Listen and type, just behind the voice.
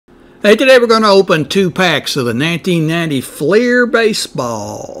Hey, today we're going to open 2 packs of the 1990 Fleer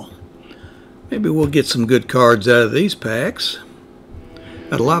Baseball. Maybe we'll get some good cards out of these packs.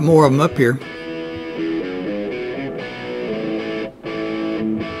 Got a lot more of them up here.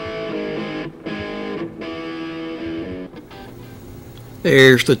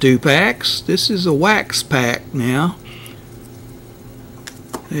 There's the 2 packs. This is a wax pack now.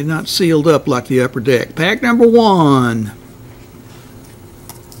 They're not sealed up like the upper deck. Pack number 1.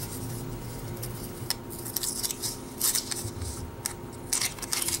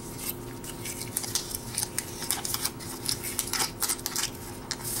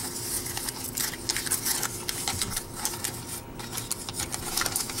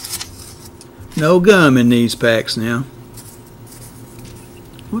 No gum in these packs now.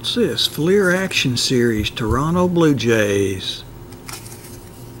 What's this? Fleer Action Series, Toronto Blue Jays.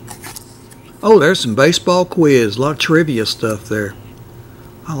 Oh, there's some baseball quiz. A lot of trivia stuff there.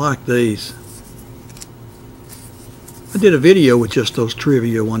 I like these. I did a video with just those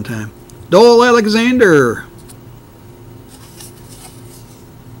trivia one time. Doyle Alexander.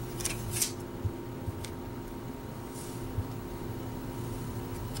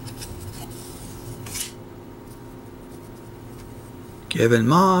 Kevin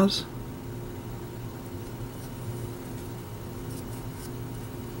Maas.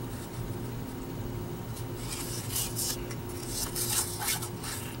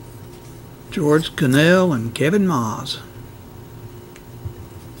 George Canale and Kevin Maas.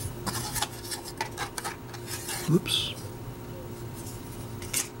 Oops.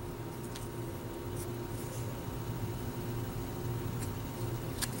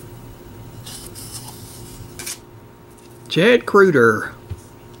 Chad Kruder.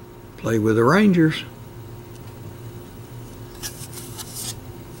 Play with the Rangers.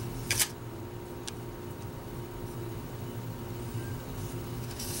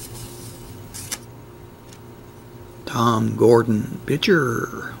 Tom Gordon,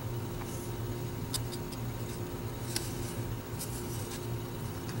 pitcher.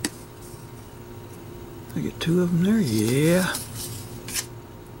 I get 2 of them there, yeah.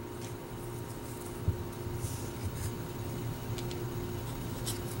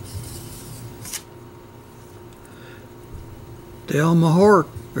 Dale Mahork,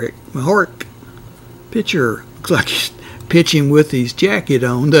 pitcher. Looks like he's pitching with his jacket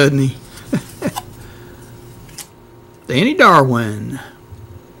on, doesn't he? Danny Darwin.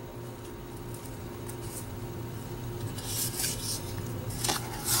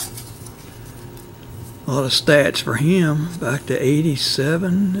 A lot of stats for him. Back to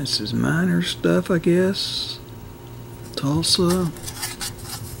 87. This is minor stuff, I guess. Tulsa.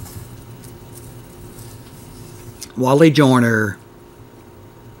 Wally Joyner.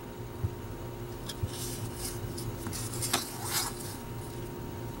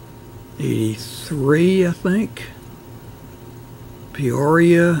 '83, I think.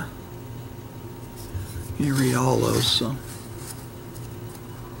 Peoria. You read all those, so.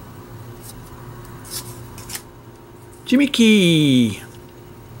 Jimmy Key.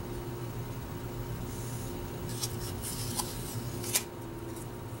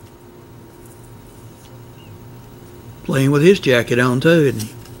 Playing with his jacket on too, isn't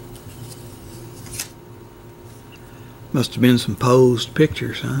he? Must have been some posed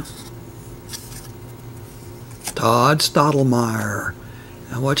pictures, huh? Todd Stottlemyre.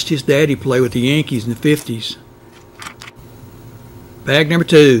 I watched his daddy play with the Yankees in the 50s. Bag number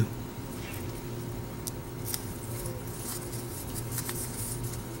 2.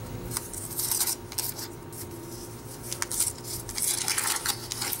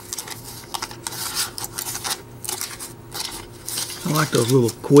 I like those little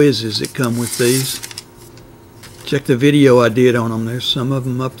quizzes that come with these. Check the video I did on them. There's some of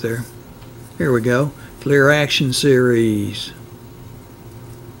them up there. Here we go. Fleer Action Series.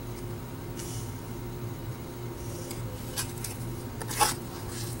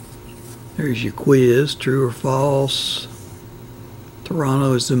 There's your quiz. True or false?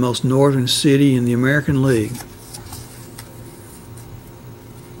 Toronto is the most northern city in the American League.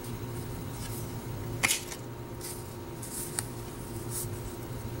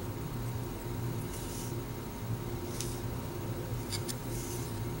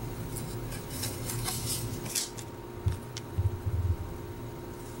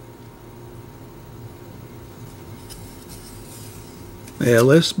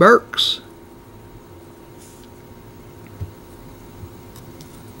 Ellis Burks.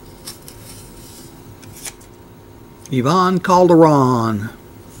 Yvonne Calderon.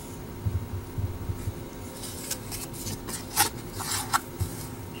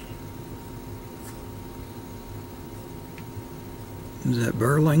 Is that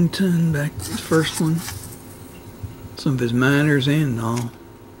Burlington? Back to the first one. Some of his minors and all.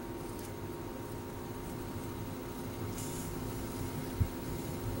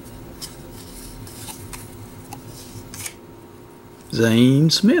 Zane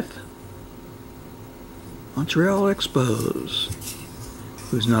Smith. Montreal Expos.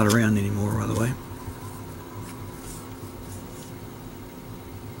 Who's not around anymore, by the way.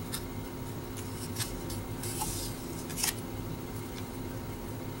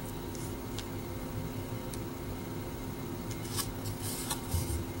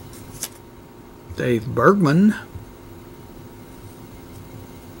 Dave Bergman.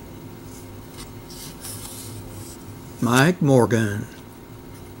 Mike Morgan.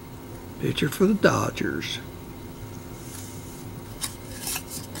 Pitcher for the Dodgers.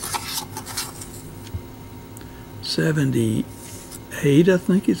 '78, I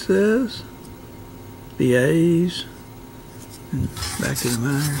think it says. The A's. And back to the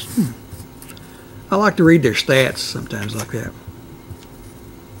minors. I like to read their stats sometimes like that.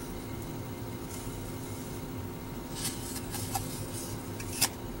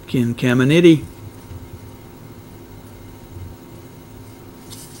 Ken Caminiti.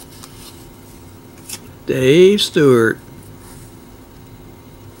 Dave Steward.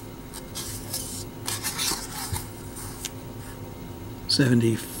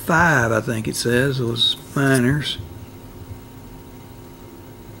 '75, I think it says, was minors.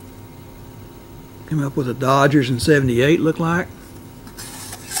 Came up with the Dodgers in '78, looked like.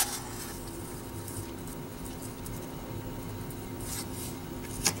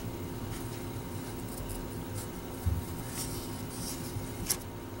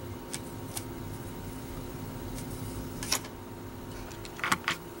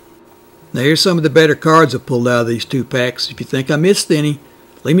 Now here's some of the better cards I pulled out of these two packs. If you think I missed any,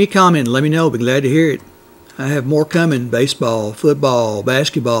 leave me a comment and let me know. I'll be glad to hear it. I have more coming. Baseball, football,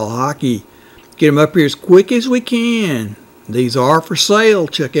 basketball, hockey. Get them up here as quick as we can. These are for sale.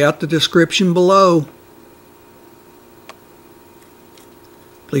 Check out the description below.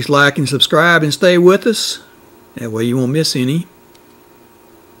 Please like and subscribe and stay with us. That way you won't miss any.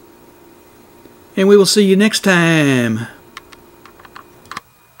 And we will see you next time.